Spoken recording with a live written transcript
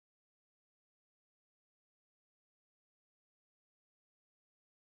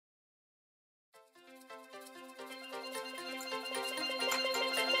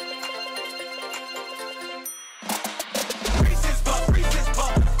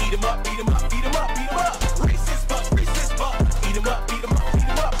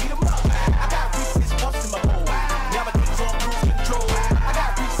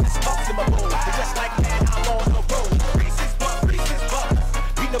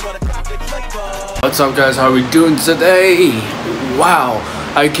What's up guys, how are we doing today? Wow,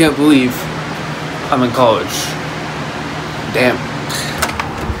 I can't believe I'm in college. Damn.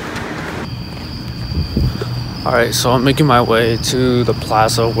 Alright, so I'm making my way to the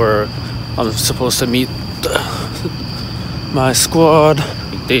plaza where I'm supposed to meet my squad.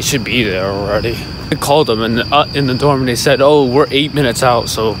 They should be there already. I called them in the dorm and they said, oh, we're 8 minutes out,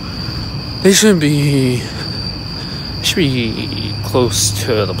 so they should be close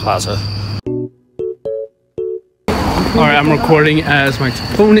to the plaza. Alright, I'm recording as my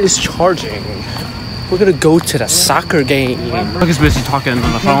phone is charging. We're gonna go to the soccer game. Look, he's busy talking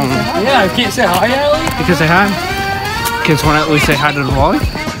on the phone. Yeah, I can't say hi, Allie. You can say hi. Kids want to at least say hi to the vlog.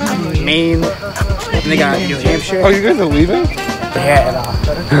 Maine. And they got New Hampshire. Oh, you guys are leaving? Yeah,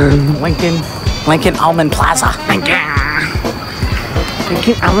 Lincoln Almond Plaza. Lincoln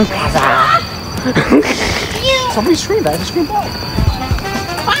Almond Plaza. Somebody screamed. I just screamed back.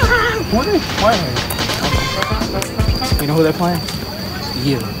 What are they playing? You know who they're playing?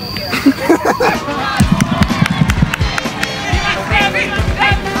 You.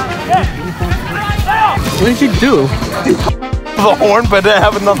 What did you do? The horn, but I didn't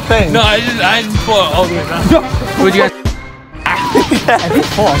have enough things. No, I just pull it all the way down. What'd you guys? If he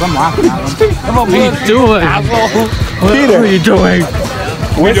falls, I'm laughing at him. What are you doing? What are you doing?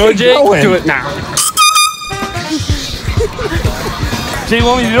 Where's he going? Do it now. Jay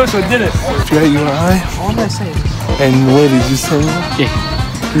wanted me to do it, so I did it. You got URI? All I'm gonna say is, And where did you say? Yeah.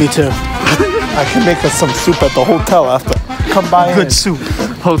 me too. I can make us some soup at the hotel after. Come by. Good soup.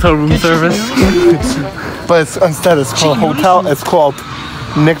 Hotel room service. Good soup. But instead it's called hotel. It's called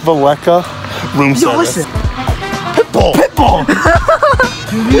Nick Velleca room Yo, service. listen. Pitbull. Pitbull.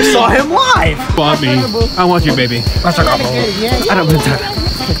 You saw him live. Want me? I want you, baby. That's like, I don't want that.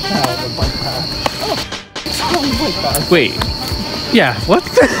 Wait. Yeah. What?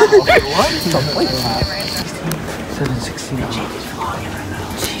 Okay, what? 716.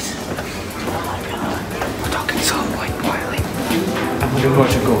 Jesus. Oh my God. We're talking so quietly. I wonder who I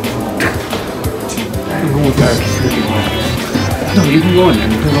should go. Go with Erik. No, you can go in there.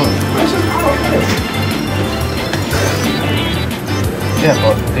 You can go in. Yeah,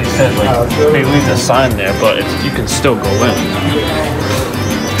 but they said like they leave the sign there, but you can still go in.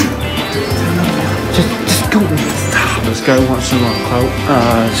 Just go in. This guy wants some clout.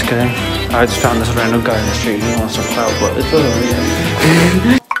 Just kidding. I just found this random guy in the street. He wants some clout, but it's alright.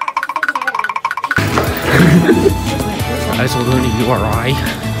 I just learned a URI.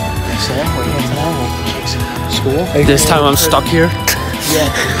 School? This time I'm stuck here. Yeah.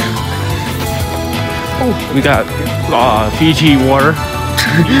 Oh, we got Fiji water.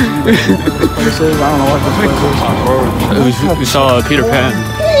 We saw Peter Pan.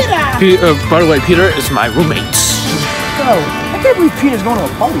 By the way, Peter is my roommate. Bro, I can't believe Peter's going to a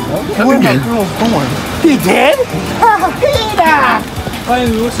party, bro. He went to girl's dorm. He did? Peter! Hey,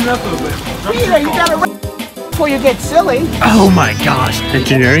 listen up a little bit. Peter, you gotta before you get silly. Oh my gosh.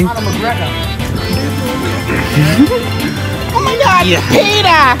 Engineering? Oh my God, yeah.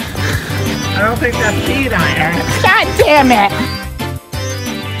 Peter! I don't think that's Peter. God damn it!